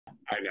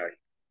I know.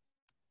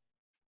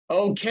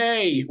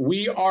 Okay,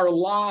 we are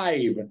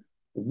live.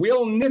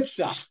 Will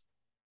Nitze.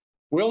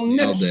 Will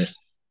Nailed Nitze. it.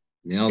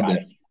 Nailed Got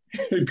it.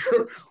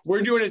 it.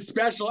 We're doing a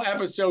special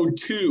episode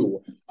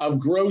 2 of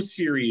Grow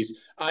Series.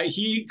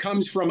 He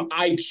comes from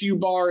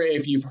IQBAR.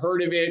 If you've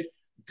heard of it,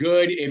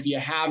 good. If you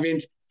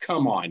haven't,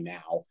 come on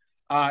now.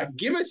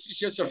 Give us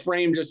just a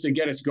frame just to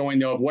get us going,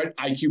 though, of what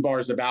IQBAR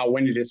is about.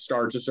 When did it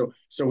start? Just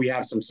so we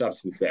have some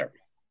substance there.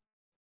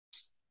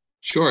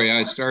 Sure. Yeah,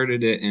 I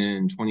started it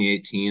in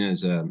 2018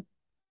 as a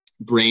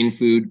brain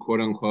food, quote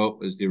unquote,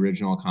 was the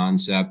original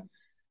concept.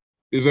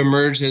 We've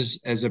emerged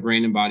as a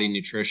brain and body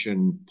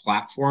nutrition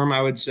platform,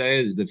 I would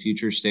say, is the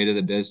future state of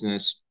the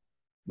business.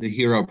 The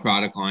hero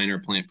product line are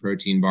plant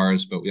protein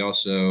bars, but we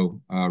also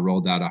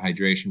rolled out a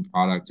hydration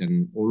product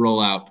and we'll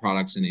roll out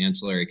products in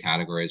ancillary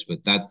categories.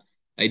 But that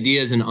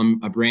idea is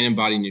a brain and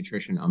body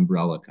nutrition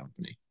umbrella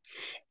company.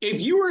 If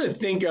you were to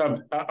think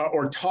of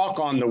or talk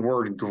on the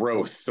word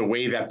growth the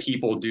way that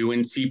people do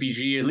in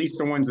CPG, at least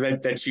the ones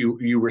that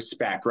you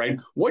respect, right?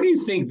 What do you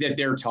think that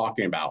they're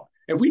talking about?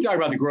 If we talk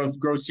about the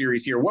growth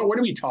series here, what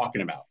are we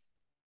talking about?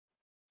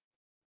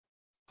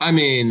 I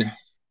mean,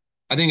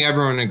 I think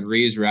everyone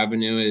agrees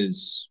revenue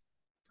is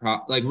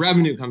like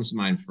revenue comes to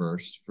mind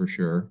first for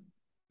sure.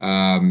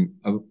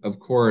 Of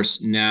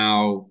course,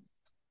 now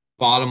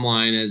bottom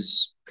line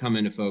has come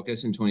into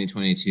focus in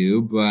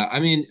 2022. But I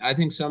mean, I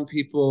think some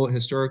people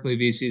historically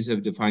VCs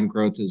have defined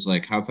growth as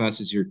like how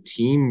fast is your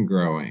team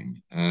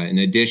growing in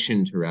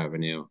addition to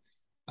revenue?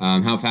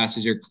 How fast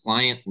is your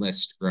client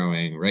list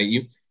growing? Right?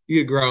 You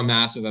could grow a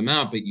massive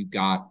amount, but you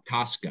got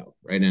Costco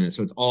right in it,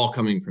 so it's all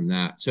coming from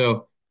that.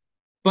 So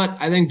but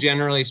I think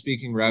generally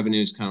speaking,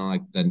 revenue is kind of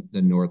like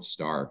the North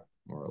Star,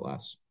 more or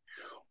less.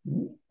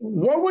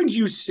 What would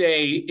you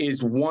say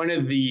is one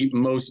of the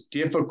most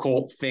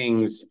difficult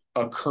things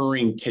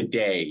occurring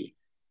today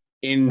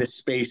in the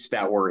space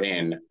that we're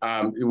in?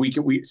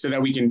 So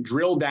that we can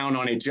drill down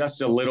on it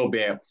just a little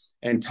bit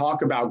and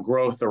talk about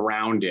growth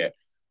around it.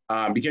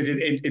 Because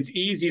it's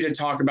easy to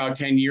talk about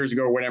 10 years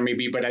ago or whatever it may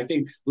be, but I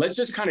think let's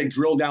just kind of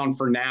drill down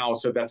for now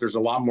so that there's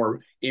a lot more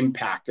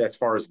impact as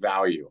far as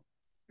value.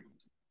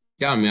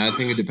 Yeah, I mean, I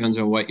think it depends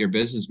on what your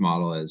business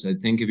model is. I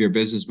think if your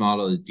business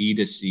model is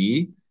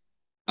D2C,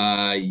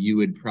 you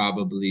would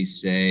probably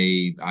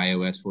say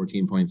iOS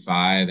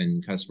 14.5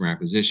 and customer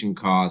acquisition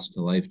cost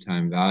to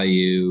lifetime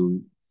value,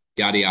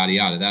 yada, yada,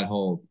 yada. That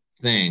whole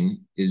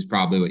thing is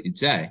probably what you'd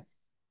say.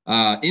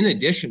 In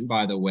addition,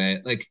 by the way,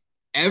 like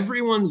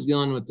everyone's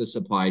dealing with the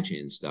supply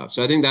chain stuff.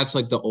 So I think that's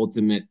like the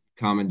ultimate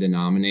common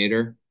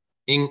denominator.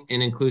 And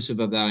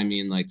inclusive of that, I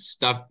mean, like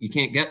stuff, you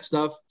can't get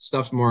stuff,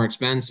 stuff's more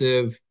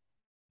expensive,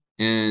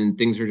 and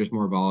things are just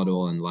more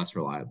volatile and less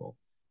reliable.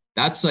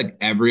 That's like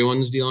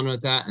everyone's dealing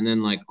with that. And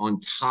then like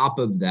on top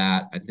of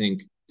that, I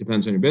think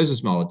depends on your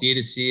business model.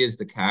 D2C is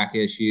the CAC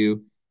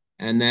issue.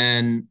 And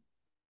then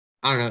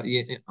I don't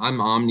know, I'm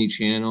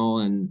omni-channel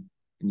and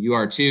you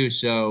are too.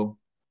 So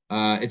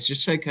it's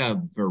just like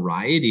a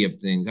variety of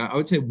things. I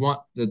would say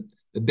the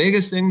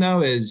biggest thing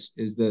though is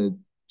the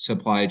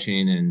supply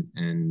chain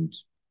and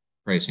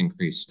price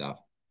increase stuff.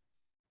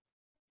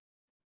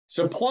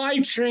 Supply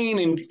chain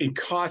and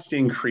cost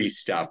increase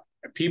stuff.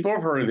 People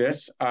have heard of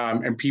this,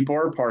 and people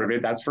are part of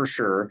it. That's for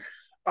sure.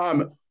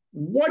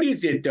 What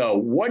is it though?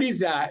 What is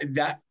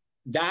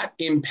that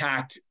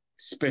impact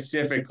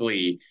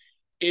specifically?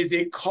 Is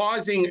it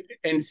causing?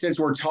 And since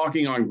we're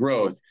talking on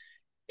growth,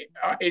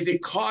 is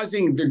it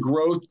causing the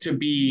growth to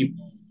be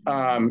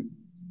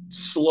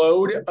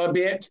slowed a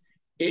bit?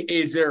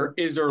 Is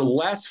there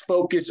less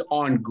focus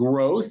on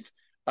growth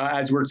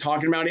as we're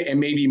talking about it, and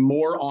maybe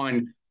more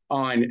on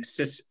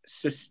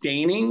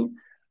sustaining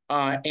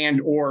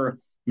and or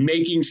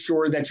making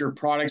sure that your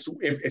products,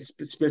 if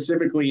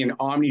specifically in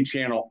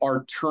omni-channel,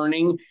 are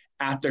turning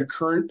at the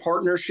current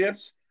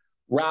partnerships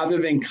rather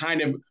than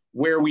kind of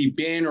where we've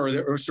been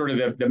or sort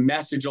of the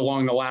message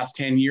along the last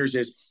 10 years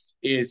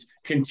is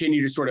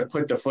continue to sort of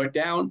put the foot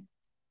down.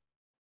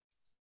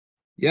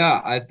 Yeah,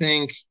 I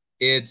think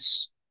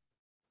it's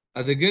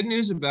the good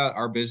news about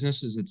our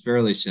business is it's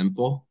fairly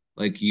simple.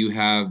 Like you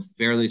have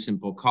fairly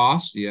simple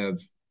costs. You have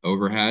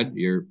overhead,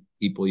 your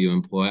people you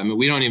employ. I mean,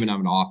 we don't even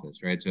have an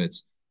office, right? So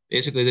it's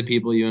basically the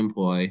people you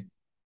employ.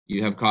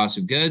 You have cost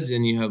of goods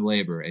and you have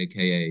labor,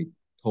 aka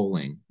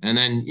tolling. And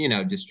then,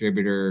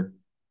 distributor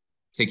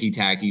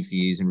ticky-tacky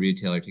fees and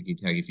retailer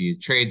ticky-tacky fees,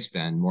 trade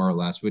spend, more or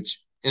less,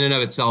 which in and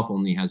of itself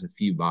only has a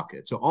few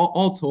buckets. So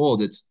all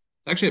told, it's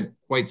actually a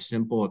quite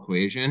simple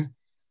equation.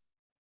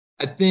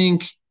 I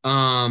think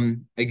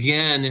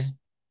again,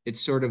 it's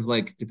sort of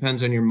like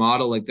depends on your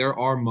model. Like there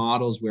are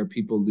models where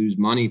people lose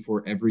money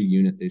for every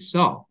unit they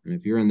sell. And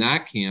if you're in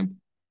that camp,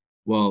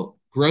 well,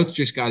 growth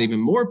just got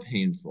even more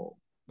painful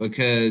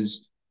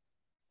because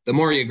the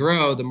more you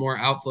grow, the more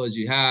outflows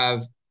you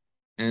have.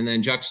 And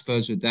then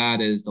juxtaposed with that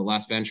is the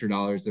less venture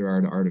dollars there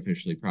are to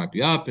artificially prop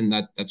you up. And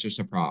that's just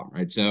a problem,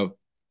 right? So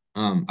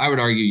I would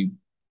argue you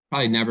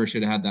probably never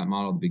should have had that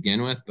model to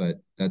begin with, but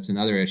that's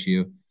another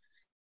issue.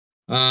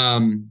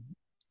 Um,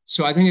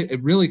 so I think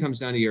it really comes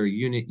down to your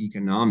unit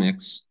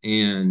economics.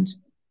 And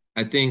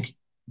I think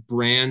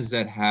brands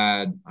that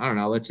had, I don't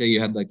know, let's say you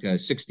had like a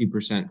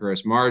 60%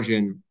 gross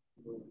margin,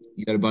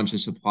 you got a bunch of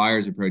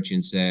suppliers approach you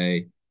and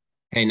say,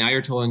 hey, now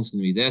your tolling's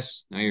going to be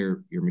this, now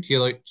your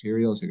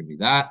materials are going to be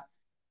that,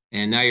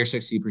 and now your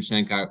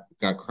 60%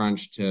 got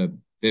crunched to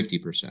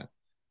 50%.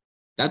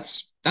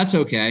 That's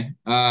okay.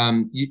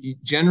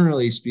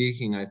 Generally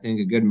speaking, I think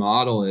a good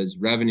model is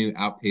revenue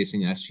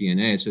outpacing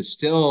SG&A. So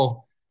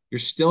still, you're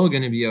still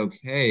going to be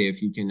okay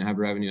if you can have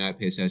revenue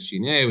outpace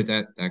SG&A with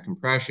that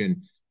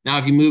compression. Now,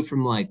 if you move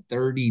from like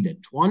 30 to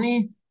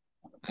 20,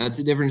 that's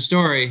a different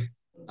story.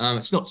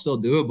 It's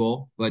still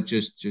doable, but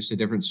just a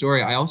different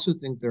story. I also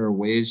think there are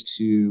ways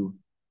to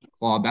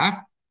claw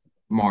back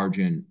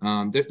margin.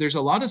 There's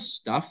a lot of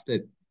stuff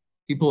that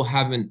people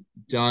haven't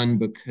done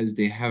because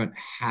they haven't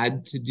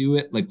had to do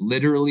it, like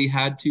literally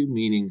had to,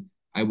 meaning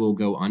I will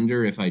go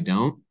under if I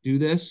don't do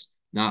this,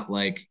 not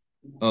like,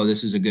 oh,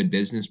 this is a good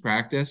business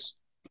practice.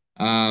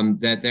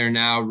 That they're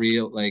now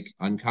like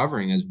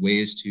uncovering as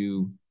ways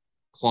to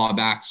claw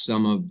back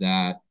some of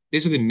that,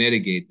 basically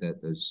mitigate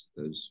those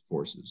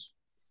forces.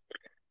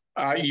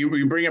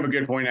 You bring up a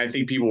good point. I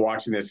think people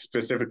watching this,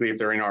 specifically if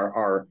they're in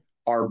our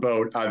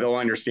boat, they'll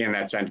understand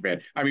that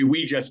sentiment. I mean,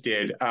 we just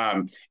did,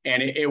 and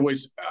it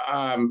was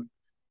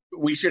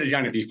we should have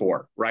done it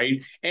before,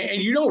 right?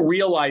 And you don't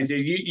realize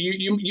it.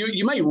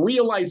 You might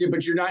realize it,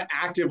 but you're not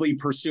actively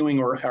pursuing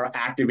or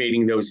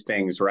activating those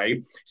things, right?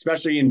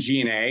 Especially in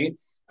G&A.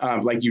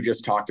 Like you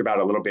just talked about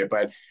a little bit,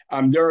 but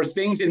there are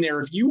things in there.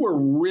 If you were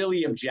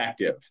really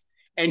objective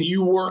and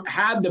you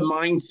had the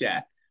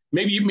mindset,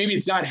 maybe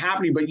it's not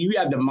happening, but you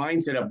had the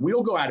mindset of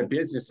we'll go out of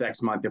business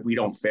next month if we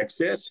don't fix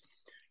this.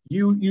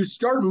 You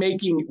start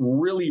making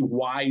really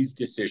wise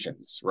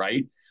decisions,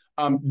 right?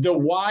 The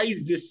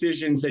wise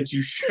decisions that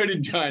you should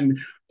have done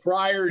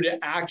prior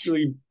to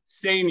actually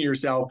saying to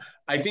yourself,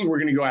 I think we're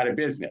going to go out of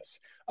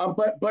business.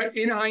 But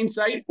in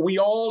hindsight, we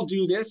all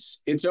do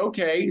this. It's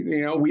okay.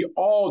 We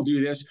all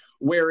do this,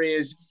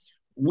 whereas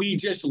we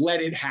just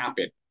let it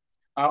happen.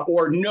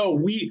 Or no,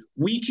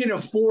 we can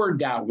afford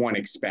that one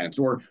expense,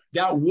 or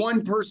that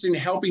one person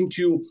helping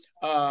to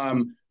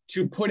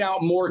put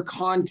out more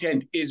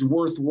content is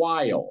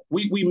worthwhile.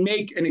 We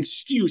make an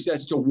excuse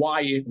as to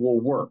why it will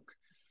work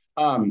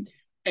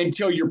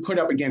until you're put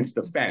up against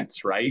the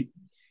fence, right?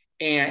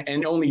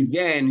 And only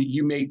then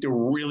you make the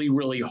really,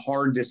 really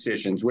hard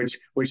decisions, which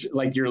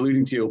like you're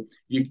alluding to,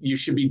 you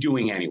should be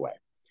doing anyway.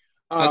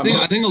 I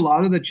think a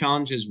lot of the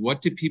challenge is,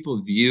 what do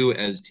people view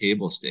as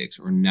table stakes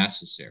or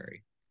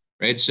necessary,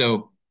 right?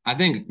 So I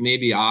think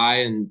maybe I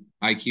and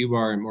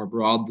IQBAR and more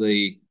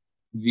broadly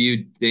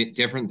view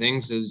different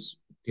things as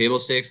table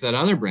stakes that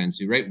other brands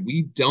do, right?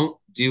 We don't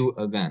do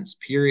events,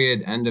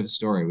 period, end of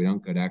story. We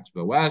don't go to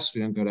Expo West.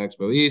 We don't go to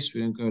Expo East. We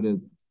don't go to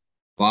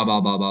blah,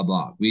 blah, blah, blah,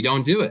 blah. We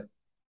don't do it.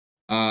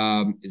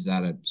 Is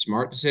that a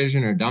smart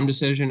decision or a dumb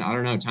decision? I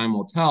don't know. Time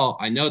will tell.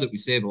 I know that we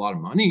save a lot of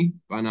money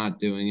by not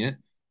doing it. I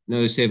know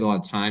we save a lot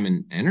of time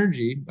and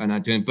energy by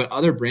not doing it. But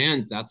other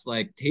brands, that's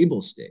like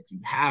table stakes. You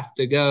have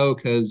to go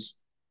because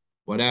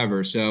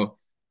whatever. So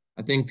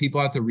I think people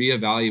have to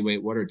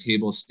reevaluate what are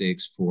table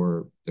stakes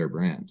for their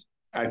brand.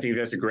 I think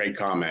that's a great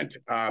comment.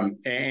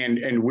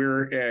 And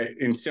we're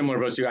in similar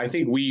boats too. I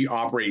think we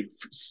operate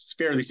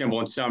fairly simple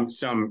in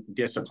some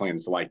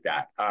disciplines like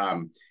that.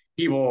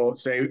 People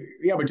say,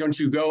 yeah, but don't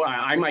you go?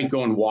 I might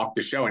go and walk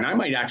the show, and I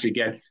might actually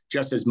get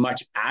just as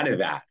much out of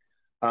that.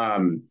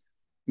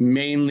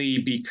 Mainly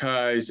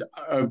because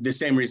of the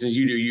same reasons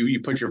you do. You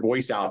put your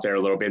voice out there a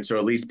little bit, so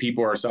at least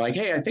people are like,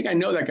 hey, I think I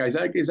know that guy.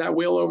 Is that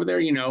Will over there?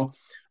 Yeah.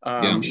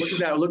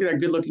 Look at that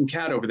good looking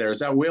cat over there. Is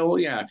that Will?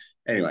 Yeah.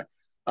 Anyway,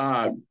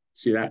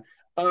 see that.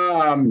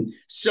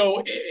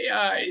 So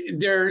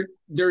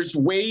there's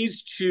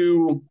ways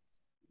to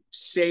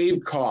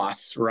save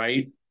costs,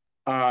 right?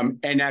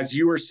 And as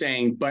you were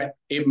saying, but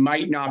it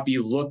might not be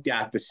looked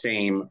at the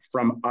same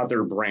from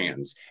other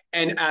brands.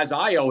 And as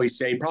I always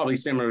say, probably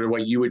similar to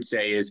what you would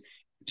say, is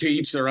to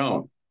each their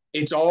own.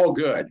 It's all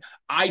good.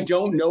 I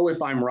don't know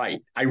if I'm right.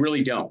 I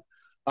really don't.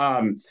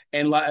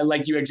 And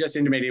like you had just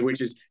intimated,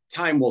 which is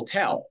time will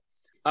tell.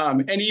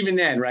 And even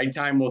then, right,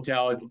 time will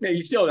tell.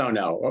 You still don't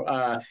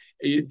know.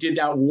 Did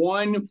that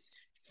one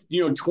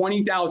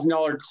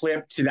 $20,000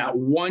 clip to that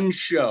one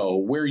show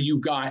where you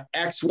got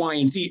X, Y,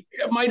 and Z,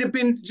 it might have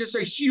been just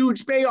a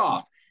huge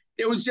payoff.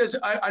 It was just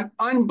an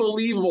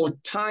unbelievable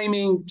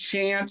timing,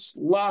 chance,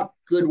 luck,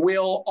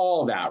 goodwill,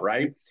 all that,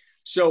 right?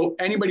 So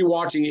anybody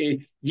watching it,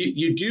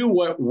 you do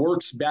what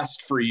works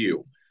best for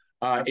you.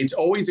 It's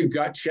always a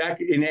gut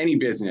check in any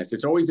business.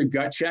 It's always a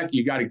gut check.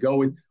 You got to go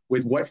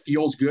with what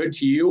feels good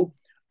to you,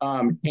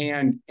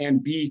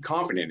 and be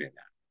confident in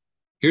that.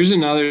 Here's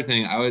another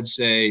thing I would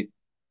say.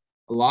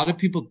 A lot of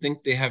people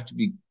think they have to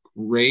be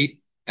great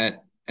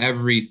at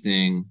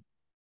everything.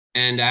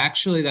 And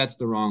actually, that's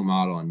the wrong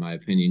model, in my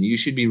opinion. You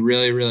should be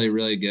really, really,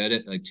 really good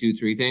at like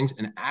 2-3 things,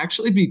 and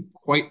actually be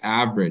quite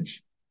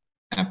average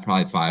at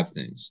probably 5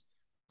 things.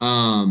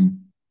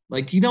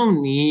 Like, you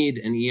don't need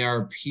an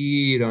ERP.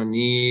 You don't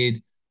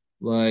need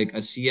like a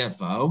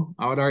CFO.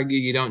 I would argue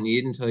you don't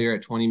need until you're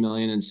at 20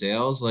 million in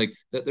sales. Like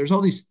that, there's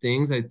all these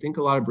things. I think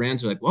a lot of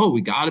brands are like, whoa,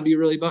 we got to be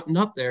really buttoned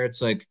up there.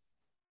 It's like,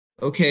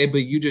 okay,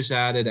 but you just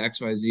added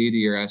XYZ to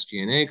your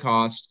SG&A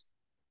cost.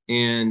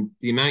 And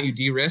the amount you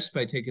de-risk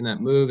by taking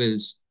that move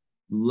is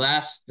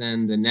less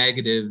than the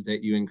negative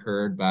that you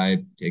incurred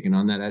by taking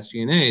on that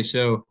SG&A.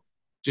 So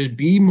just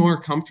be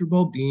more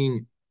comfortable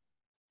being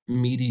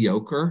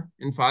mediocre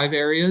in 5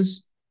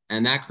 areas,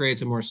 and that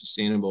creates a more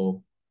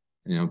sustainable,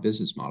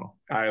 business model.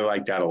 I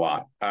like that a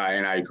lot,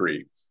 and I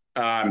agree.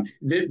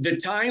 The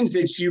times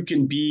that you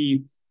can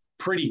be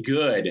pretty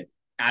good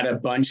at a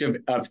bunch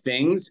of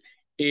things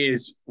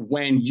is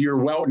when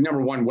you're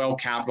number one, well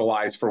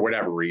capitalized for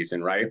whatever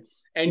reason, right?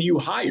 And you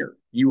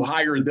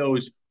hire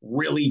those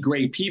really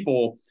great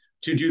people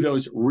to do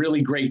those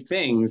really great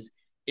things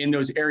in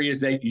those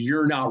areas that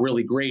you're not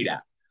really great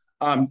at.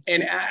 And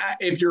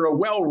if you're a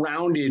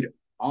well-rounded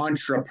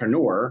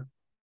entrepreneur,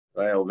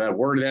 well, that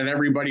word that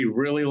everybody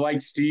really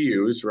likes to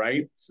use,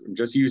 right? So I'm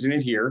just using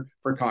it here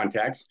for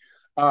context.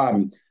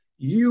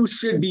 You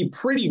should be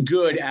pretty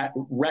good at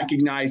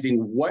recognizing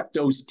what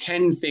those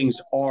 10 things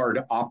are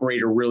to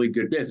operate a really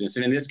good business.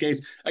 And in this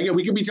case, again,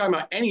 we could be talking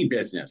about any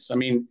business. I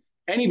mean,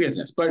 any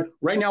business. But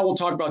right now we'll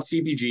talk about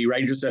CPG,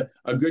 right? Just a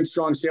good,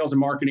 strong sales and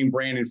marketing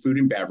brand in food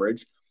and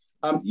beverage.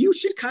 You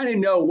should kind of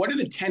know what are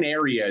the 10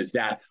 areas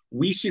that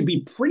we should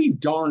be pretty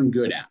darn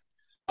good at.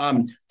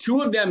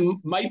 Two of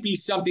them might be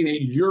something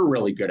that you're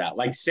really good at,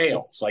 like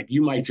sales. Like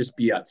you might just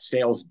be a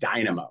sales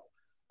dynamo,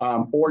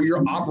 or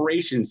you're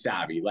operation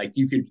savvy. Like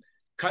you could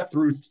cut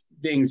through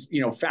things,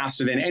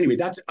 faster than anybody.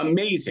 That's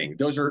amazing.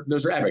 Those are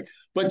epic.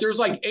 But there's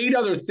like 8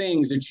 other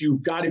things that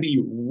you've got to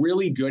be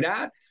really good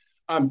at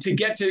to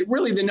get to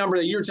really the number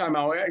that you're talking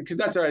about, because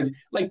that's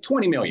like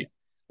 20 million.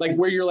 Like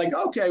where you're like,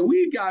 okay,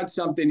 we got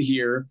something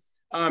here,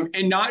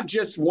 and not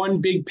just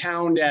one big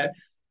pound at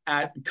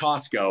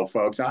Costco,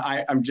 folks.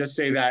 I'm just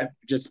saying that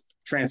just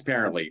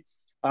transparently.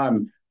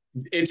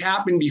 It's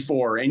happened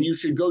before, and you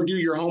should go do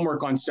your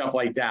homework on stuff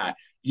like that.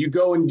 You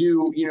go and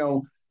do,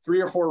 3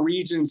 or 4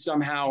 regions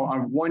somehow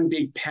on one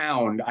big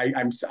pound.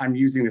 I'm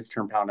using this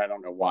term pound. I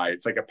don't know why.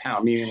 It's like a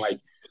pound, meaning like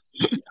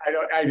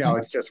I know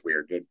it's just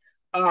weird, dude.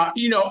 I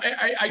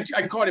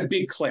call it a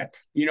big clip.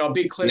 A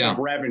big clip of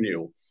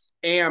revenue,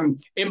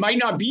 and it might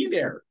not be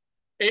there.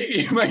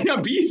 It might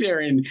not be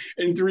there in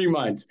 3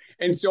 months.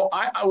 And so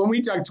when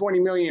we talk 20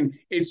 million,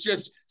 it's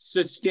just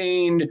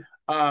sustained,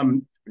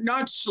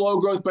 not slow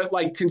growth, but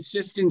like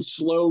consistent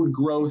slow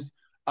growth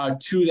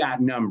to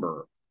that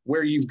number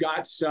where you've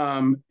got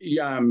some,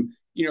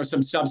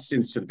 some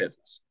substance to the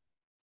business.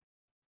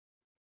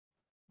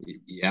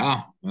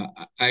 Yeah,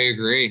 I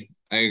agree.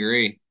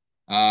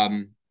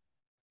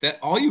 That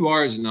all you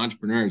are as an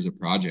entrepreneur is a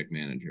project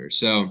manager.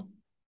 So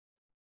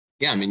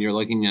yeah, I mean, you're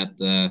like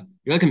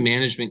a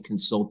management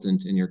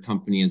consultant, and your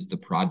company is the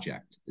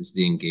project, is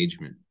the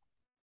engagement.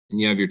 And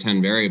you have your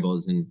 10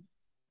 variables. And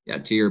yeah,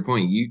 to your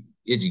point,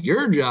 it's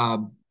your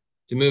job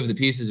to move the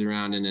pieces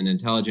around in an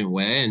intelligent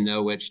way and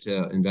know which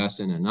to invest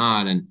in and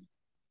not. And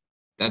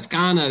that's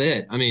kind of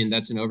it. I mean,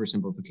 that's an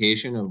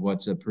oversimplification of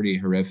what's a pretty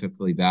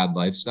horrifically bad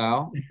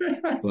lifestyle,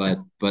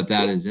 but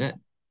that is it.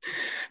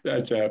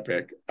 That's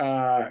epic.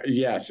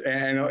 Yes,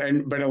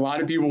 but a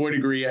lot of people would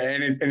agree,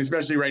 and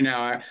especially right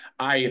now,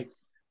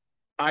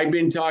 I've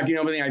been talking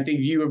over there. I think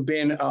you have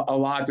been a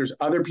lot. There's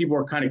other people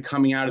who are kind of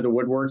coming out of the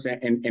woodworks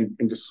and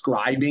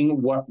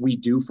describing what we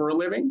do for a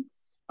living.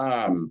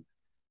 We're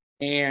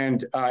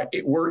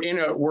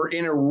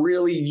in a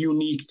really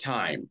unique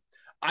time.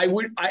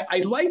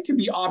 I'd like to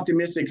be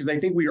optimistic because I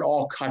think we are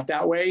all cut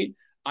that way.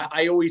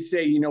 I always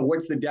say,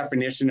 what's the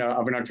definition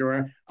of an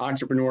entrepreneur?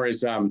 Entrepreneur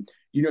is,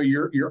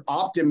 you're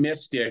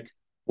optimistic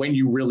when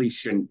you really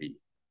shouldn't be.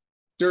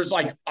 There's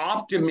like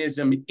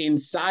optimism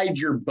inside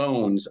your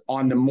bones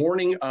on the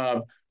morning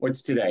of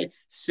what's today,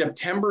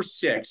 September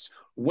 6th,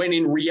 when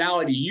in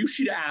reality you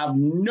should have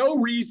no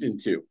reason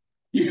to.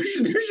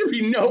 There should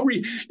be no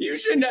reason.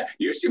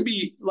 You should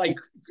be like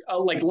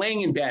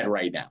laying in bed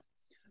right now.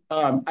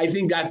 I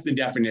think that's the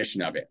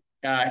definition of it,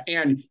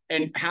 and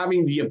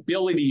having the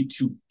ability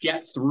to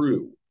get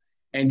through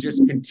and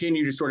just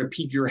continue to sort of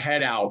peek your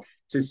head out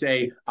to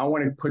say, I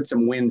want to put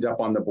some wins up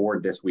on the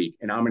board this week,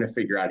 and I'm going to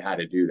figure out how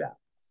to do that.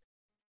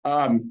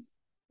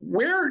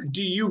 Where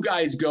do you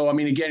guys go? I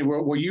mean, again,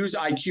 we'll use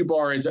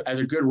IQBAR as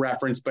a good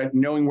reference, but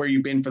knowing where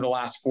you've been for the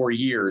last 4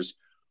 years,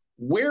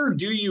 where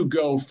do you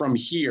go from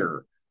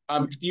here?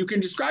 You can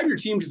describe your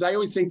team, because I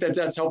always think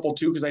that's helpful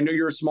too, because I know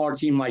you're a smaller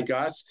team like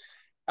us.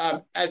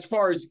 As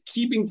far as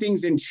keeping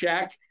things in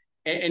check,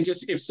 and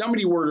just if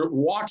somebody were to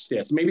watch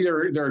this, maybe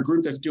they're a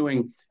group that's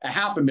doing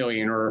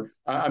 $500,000 or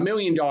 $1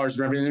 million in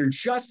revenue, and they're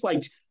just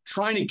like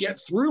trying to get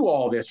through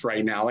all this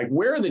right now. Like,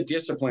 where are the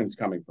disciplines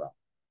coming from?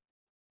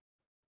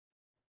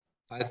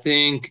 I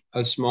think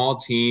a small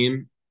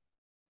team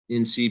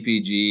in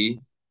CPG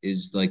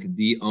is like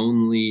the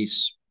only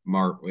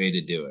smart way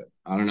to do it.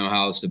 I don't know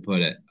how else to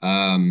put it.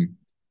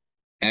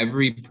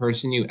 Every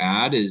person you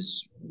add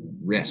is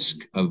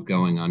risk of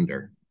going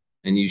under.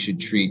 and you should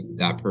treat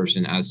that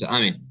person as,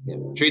 I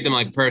mean, treat them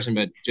like a person,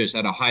 but just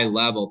at a high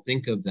level,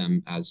 think of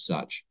them as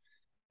such.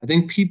 I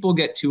think people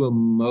get too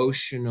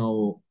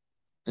emotional,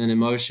 and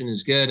emotion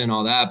is good and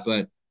all that, but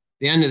at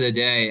the end of the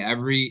day,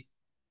 every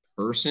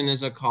person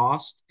is a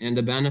cost and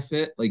a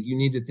benefit. Like you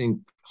need to think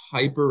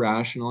hyper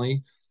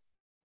rationally.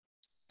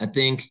 I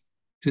think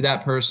to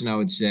that person, I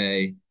would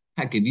say,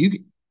 heck, if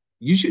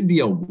you should be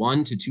a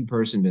 1 to 2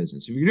 person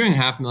business. If you're doing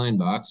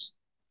 $500,000,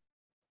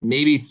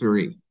 maybe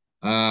three.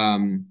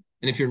 And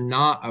if you're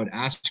not, I would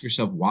ask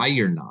yourself why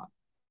you're not.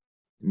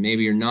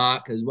 Maybe you're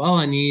not because, well,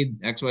 I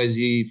need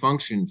XYZ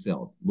function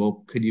filled.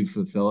 Well, could you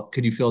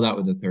fill that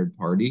with a third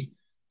party?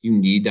 You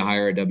need to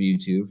hire a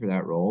W-2 for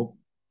that role?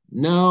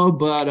 No,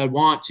 but I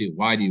want to.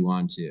 Why do you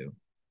want to?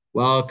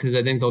 Well, because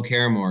I think they'll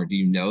care more. Do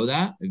you know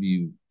that? Have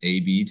you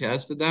A/B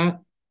tested that?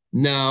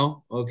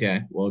 No.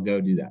 Okay, well,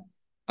 go do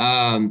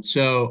that.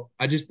 So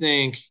I just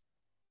think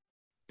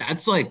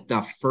that's like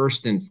the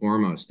first and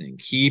foremost thing.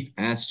 Keep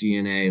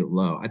SG&A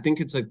low. I think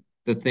it's like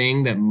the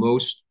thing that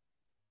most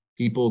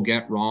people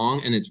get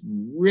wrong, and it's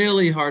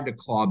really hard to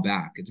claw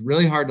back. It's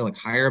really hard to like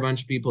hire a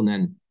bunch of people and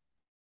then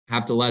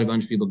have to let a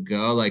bunch of people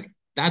go. Like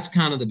that's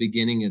kind of the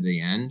beginning of the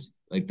end.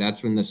 Like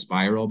that's when the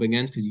spiral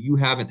begins because you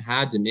haven't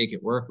had to make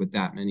it work with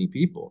that many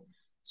people.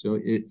 So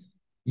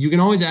you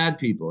can always add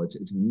people.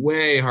 It's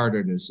way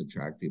harder to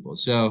subtract people.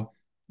 So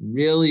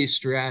really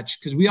stretch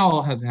because we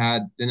all have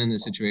been in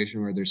this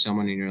situation where there's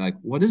someone and you're like,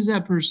 what is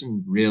that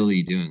person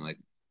really doing? Like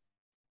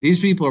these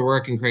people are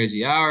working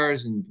crazy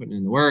hours and putting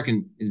in the work.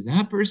 And is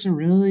that person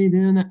really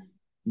doing that?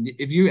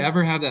 If you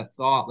ever have that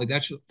thought, like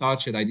that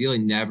thought should ideally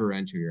never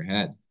enter your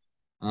head.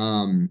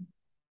 Um,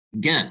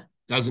 Again,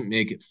 doesn't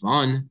make it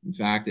fun. In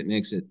fact, it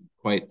makes it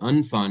quite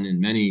unfun in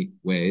many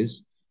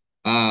ways.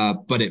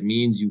 But it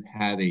means you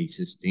have a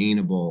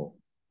sustainable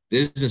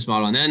business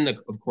model. And then,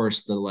 of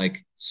course, the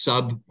like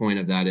sub point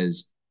of that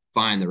is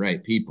find the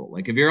right people.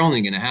 Like if you're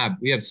only going to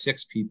we have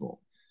 6 people.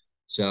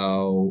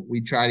 So we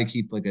try to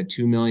keep like a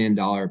 $2 million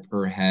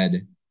per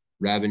head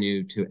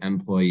revenue to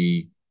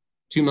employee,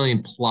 2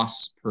 million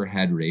plus per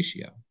head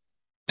ratio.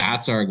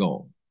 That's our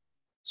goal.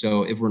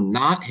 So if we're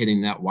not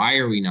hitting that, why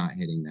are we not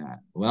hitting that?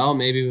 Well,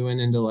 maybe we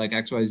went into like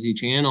XYZ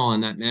channel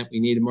and that meant we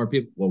needed more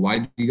people. Well, why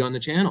did you go on the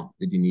channel?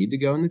 Did you need to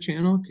go in the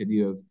channel? Could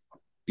you have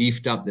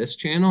beefed up this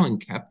channel and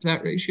kept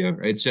that ratio?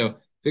 Right. So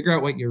figure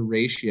out what your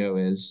ratio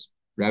is,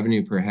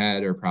 revenue per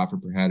head or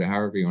profit per head or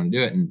however you want to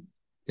do it. And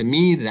to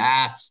me,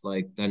 that's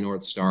like the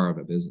North Star of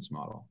a business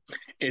model.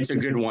 It's a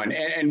good one.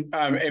 And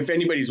if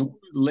anybody's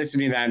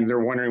listening to that and they're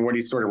wondering what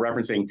he's sort of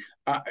referencing,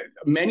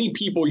 many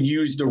people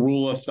use the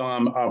rule of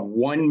thumb of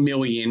 $1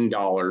 million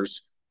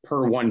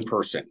per one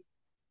person.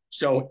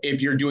 So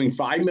if you're doing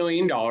 $5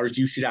 million,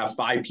 you should have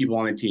 5 people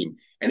on the team.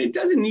 And it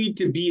doesn't need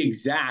to be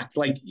exact.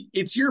 Like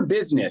it's your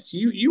business.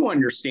 You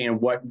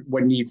understand what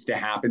needs to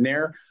happen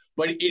there.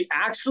 But it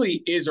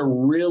actually is a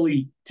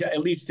really, at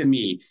least to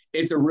me,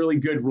 it's a really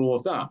good rule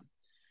of thumb.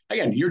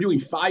 Again, you're doing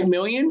 5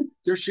 million,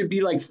 there should be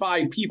like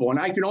 5 people. And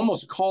I can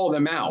almost call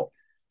them out.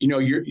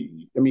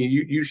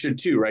 You should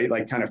too, right?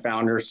 Like kind of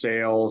founder,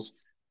 sales,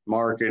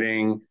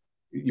 marketing,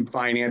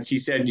 finance. He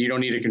said you don't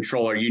need a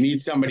controller. You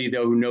need somebody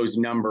though who knows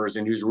numbers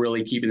and who's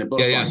really keeping the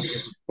books on.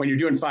 When you're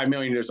doing 5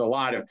 million, there's a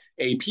lot of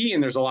AP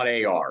and there's a lot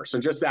of AR. So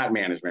just that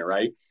management,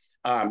 right?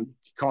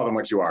 Call them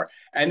what you are.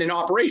 And then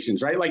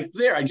operations, right? Like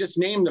there, I just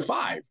named the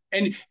 5.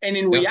 And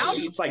in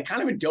reality, it's like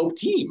kind of a dope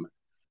team.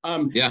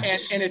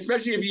 And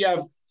especially if you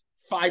have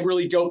 5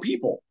 really dope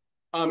people.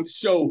 I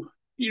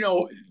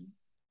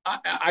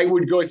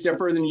would go a step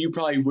further than you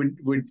probably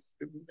would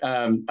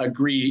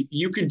agree.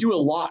 You could do a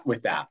lot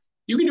with that.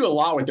 You can do a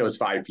lot with those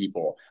 5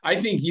 people. I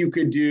think you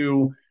could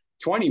do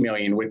 20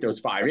 million with those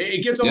 5.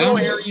 It gets a little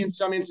hairy in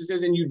some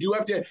instances, and you do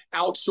have to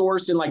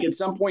outsource. And like at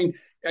some point,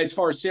 as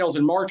far as sales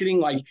and marketing,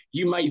 like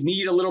you might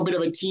need a little bit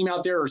of a team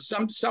out there or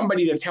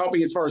somebody that's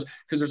helping as far as,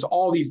 because there's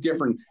all these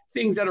different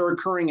things that are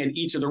occurring at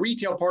each of the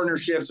retail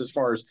partnerships as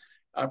far as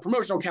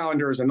promotional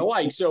calendars and the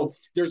like. So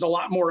there's a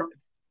lot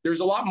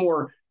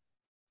more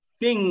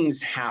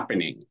things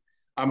happening.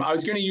 I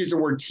was going to use the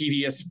word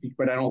tedious,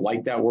 but I don't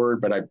like that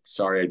word, but I'm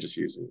sorry, I just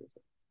used it.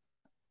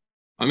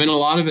 I mean, a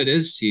lot of it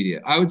is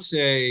tedious. I would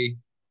say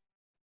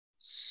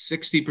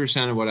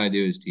 60% of what I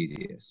do is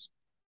tedious.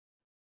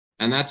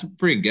 And that's a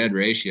pretty good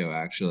ratio,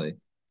 actually.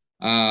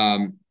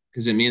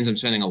 Because it means I'm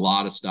spending a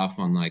lot of stuff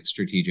on like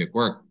strategic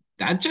work.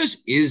 That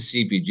just is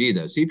CPG,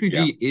 though.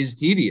 CPG is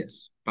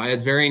tedious by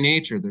its very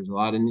nature. There's a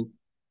lot of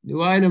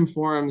new item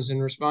forums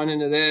and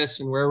responding to this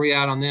and where are we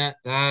at on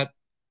that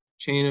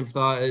chain of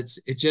thought.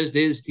 It just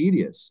is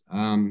tedious.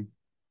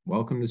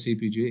 Welcome to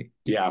CPG.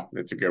 Yeah,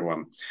 that's a good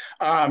one.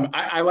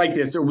 I like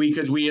this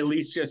because we at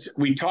least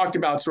we talked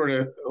about sort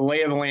of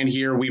lay of the land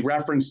here. We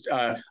referenced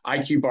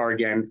IQBAR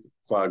again,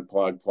 plug,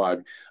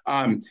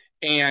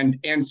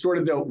 and sort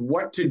of the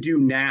what to do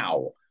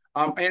now.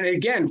 And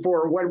again,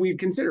 for what we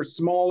consider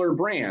smaller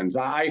brands,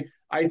 I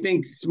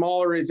think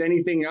smaller is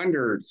anything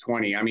under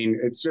 20. I mean,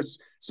 it's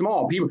just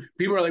small. People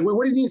are like, well,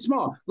 what does he mean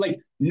small? Like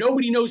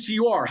nobody knows who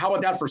you are. How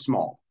about that for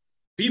small?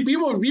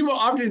 People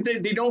often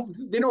think they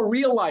don't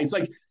realize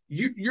like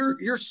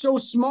you're so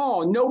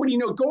small. Nobody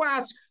know. Go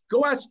ask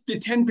the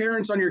 10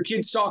 parents on your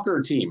kid's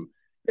soccer team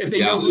if they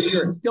know Yeah. who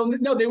you're. They'll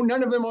no, they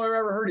none of them have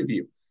ever heard of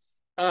you.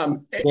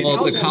 Well,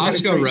 Household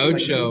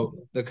penetration, like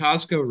The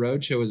Costco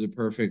Roadshow is a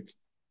perfect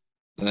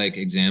like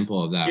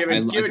example of that. give I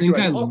it to think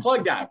us. I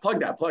Plug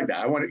that.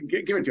 I want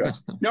to give it to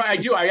us. No, I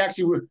do. I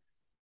actually.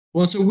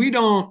 well, so we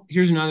don't.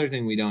 Here's another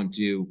thing we don't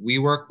do. We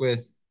work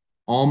with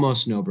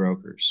almost no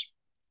brokers.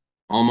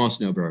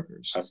 Almost no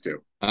brokers. Us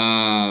too.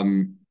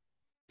 Um,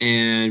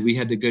 and we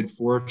had the good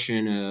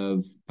fortune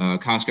of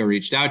Costco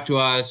reached out to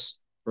us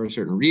for a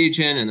certain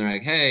region, and they're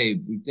like, "Hey,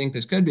 we think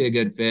this could be a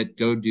good fit.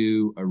 Go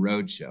do a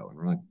road show." And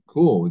we're like,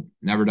 "Cool. We've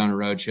never done a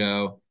road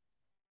show.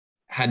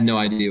 Had no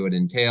idea what it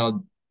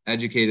entailed.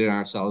 Educated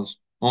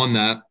ourselves on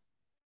that.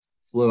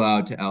 Flew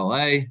out to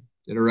LA,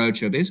 did a road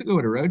show. Basically,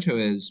 what a road show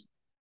is,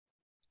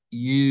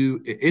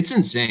 it's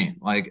insane.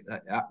 Like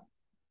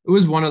it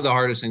was one of the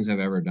hardest things I've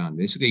ever done.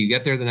 Basically, you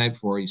get there the night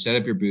before, you set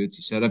up your booths,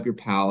 you set up your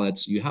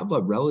pallets, you have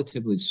a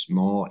relatively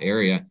small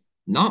area,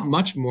 not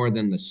much more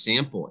than the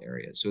sample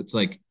area. So it's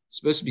like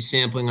supposed to be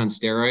sampling on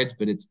steroids,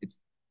 but it's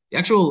the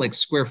actual like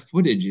square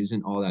footage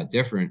isn't all that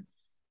different.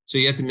 So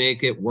you have to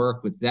make it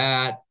work with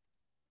that.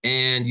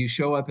 And you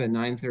show up at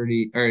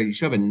 9:30, or you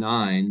show up at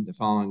 9 the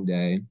following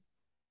day,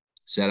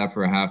 set up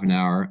for a half an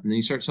hour, and then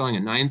you start selling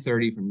at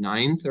 9:30 from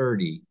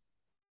 9:30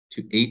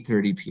 to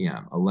 8:30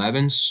 p.m.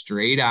 11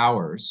 straight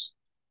hours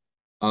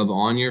of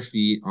on your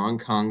feet, on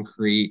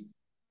concrete,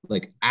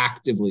 like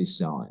actively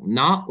selling.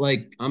 Not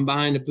like I'm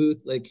behind a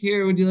booth, like,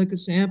 here, would you like a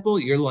sample?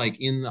 You're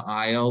like in the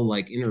aisle,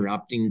 like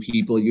interrupting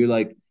people. You're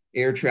like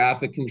air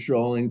traffic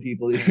controlling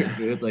people at your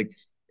booth. Like,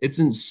 it's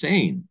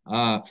insane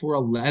for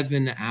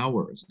 11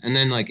 hours. And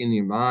then, like, in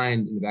your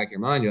mind, in the back of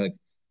your mind, you're like,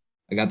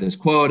 I got this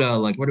quota.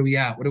 Like, what are we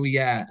at? What are we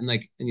at? And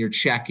like, and you're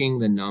checking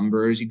the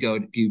numbers. You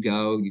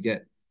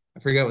get, I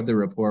forget what the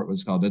report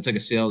was called, but it's like a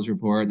sales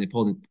report. And they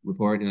pull the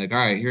report and you're like,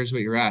 all right, here's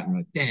what you're at. And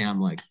you're like,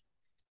 damn, like,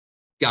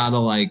 gotta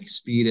like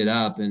speed it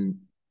up. And,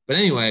 but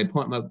anyway,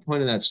 my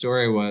point of that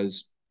story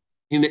was,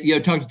 you know,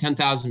 talk to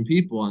 10,000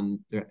 people and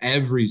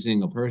every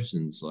single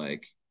person's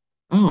like,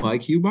 oh,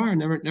 IQBAR,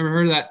 never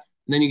heard of that.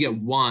 And then you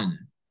get one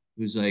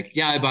who's like,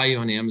 yeah, I buy you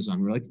on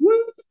Amazon. We're like,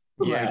 woo,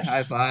 like high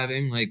Yes.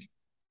 fiving, like,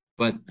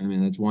 but I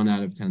mean, that's one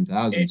out of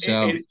 10,000.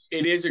 So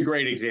It is a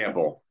great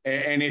example,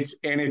 and it's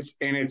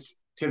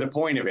to the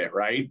point of it,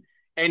 right?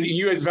 And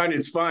you guys found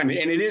it's fun,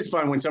 and it is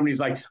fun when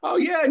somebody's like, "Oh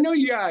yeah, I know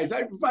you guys.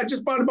 I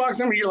just bought a box."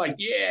 And you're like,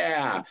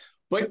 "Yeah,"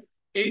 but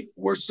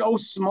we're so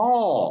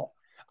small.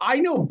 I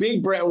know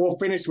big brand. We'll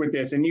finish with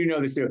this, and you know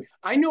this too.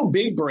 I know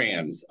big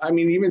brands. I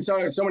mean, even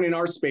someone in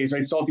our space,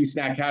 right, salty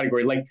snack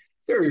category, like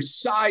they're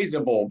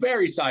sizable,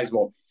 very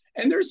sizable.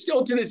 And there's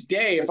still to this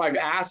day, if I've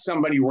asked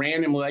somebody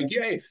randomly, like,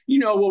 yeah, you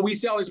know, well, we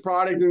sell this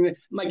product, and I'm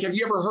like, have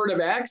you ever heard of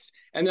X?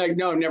 And they're like,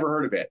 no, I've never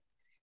heard of it.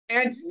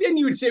 And then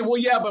you would say, well,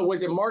 yeah, but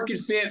was it market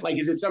fit? Like,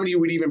 is it somebody who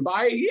would even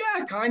buy it?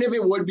 Yeah, kind of.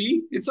 It would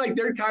be. It's like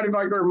they're kind of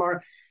like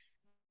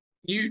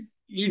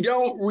you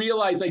don't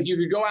realize like you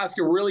could go ask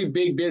a really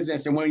big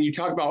business, and when you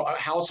talk about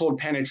household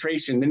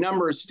penetration, the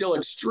number is still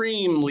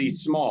extremely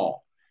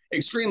small,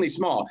 extremely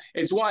small.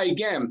 It's why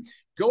again,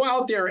 go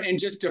out there and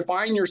just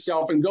define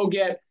yourself and go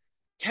get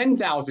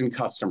 10,000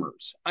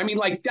 customers. I mean,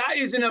 like that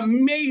is an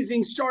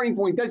amazing starting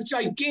point. That's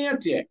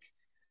gigantic.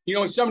 You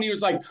know, if somebody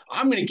was like,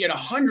 I'm going to get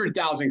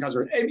 100,000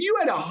 customers. If you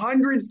had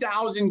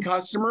 100,000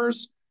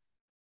 customers,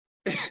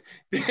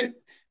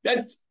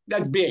 that's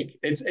big.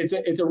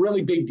 It's a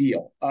really big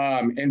deal.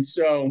 And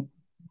so,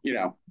 you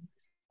know,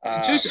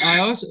 just,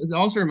 it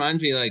also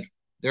reminds me like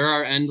there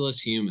are endless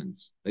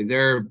humans. Like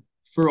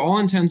for all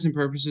intents and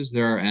purposes,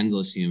 there are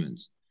endless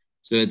humans.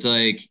 So it's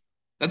like,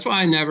 that's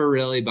why I never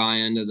really buy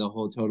into the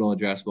whole total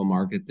addressable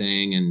market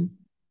thing. And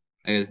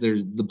I guess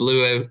there's the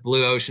blue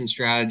ocean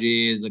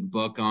strategy is like a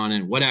book on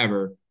it,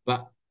 whatever.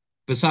 But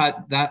besides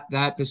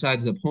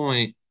the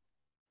point,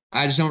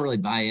 I just don't really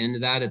buy into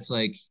that. It's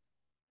like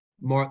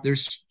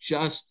there's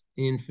just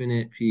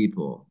infinite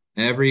people.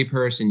 Every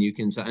person you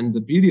can, and the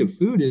beauty of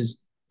food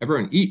is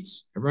everyone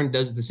eats. Everyone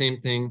does the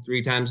same thing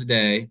 3 times a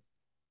day.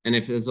 And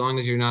if as long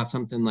as you're not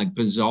something like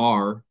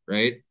bizarre,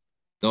 right?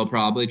 They'll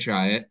probably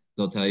try it.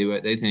 They'll tell you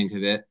what they think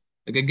of it.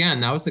 Like again,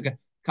 that was the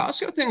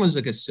Costco thing was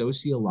like a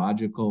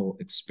sociological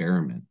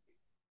experiment.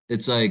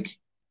 It's like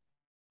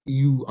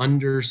you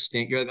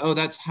understand, you're like, oh,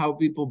 that's how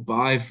people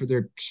buy for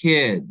their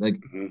kid. Like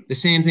mm-hmm. the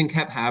same thing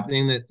kept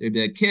happening that they'd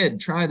be like, kid,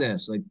 try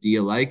this. Like, do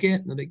you like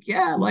it? And they're like,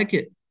 yeah, I like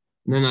it.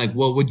 And then like,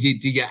 well, do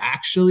you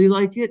actually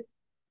like it?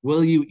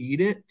 Will you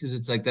eat it? Because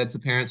it's like, that's the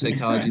parent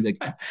psychology. Like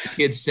the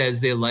kid says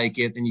they like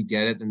it, then you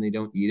get it, then they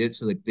don't eat it.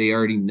 So like they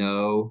already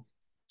know.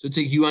 So it's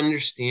like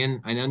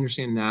I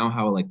understand now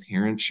how like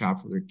parents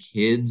shop for their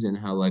kids and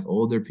how like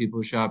older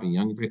people shop and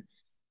younger people.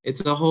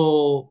 It's a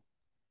whole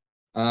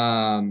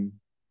I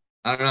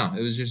don't know.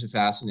 It was just a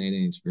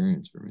fascinating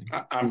experience for me.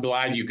 I'm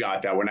glad you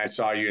got that. When I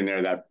saw you in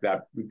there,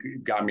 that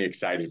got me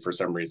excited for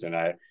some reason.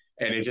 And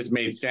it just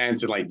made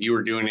sense. And like you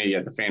were doing it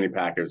at the fanny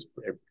pack, it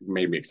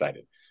made me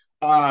excited.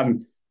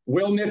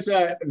 Will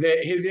Nitze,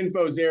 his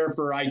info's there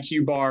for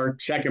IQBAR.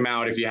 Check him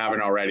out if you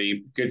haven't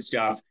already. Good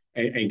stuff.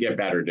 And get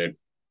better, dude.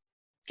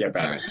 Get All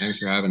better. right. Thanks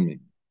for having me.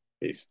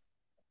 Peace.